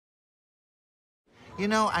You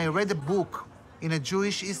know, I read a book in a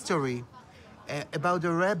Jewish history about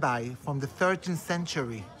a rabbi from the 13th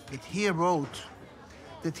century that he wrote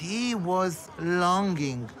that he was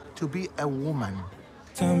longing to be a woman.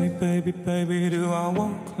 Tell me, baby, baby, do I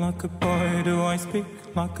walk like a boy? Do I speak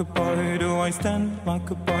like a boy? Do I stand like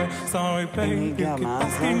a boy? Sorry, baby, keep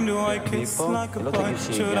asking, do I kiss like a boy?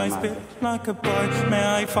 Should I spit like a boy? May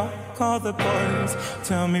I fuck all the boys?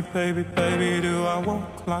 Tell me, baby, baby, do I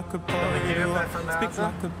walk like a boy? Do I speak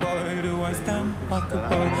like a boy? Do I stand like a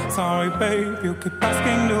boy? Sorry, babe, you keep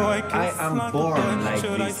asking, do I kiss like a boy? I am born like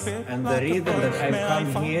this, and the reason that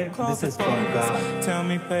I've come here, this is from God. Tell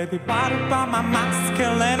me, baby, what about my masculinity?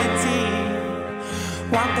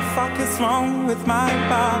 What the fuck is wrong with my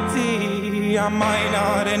body? Am I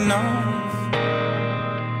not enough?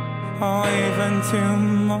 Or even too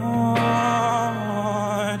much?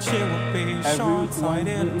 It would be short, so I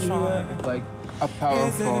didn't try. Like a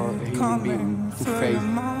powerful human being to face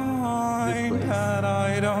this place. That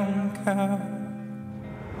I don't care.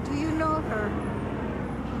 Do you know her?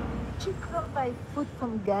 Did she come by foot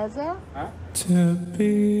from Gaza? To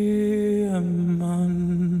be a man.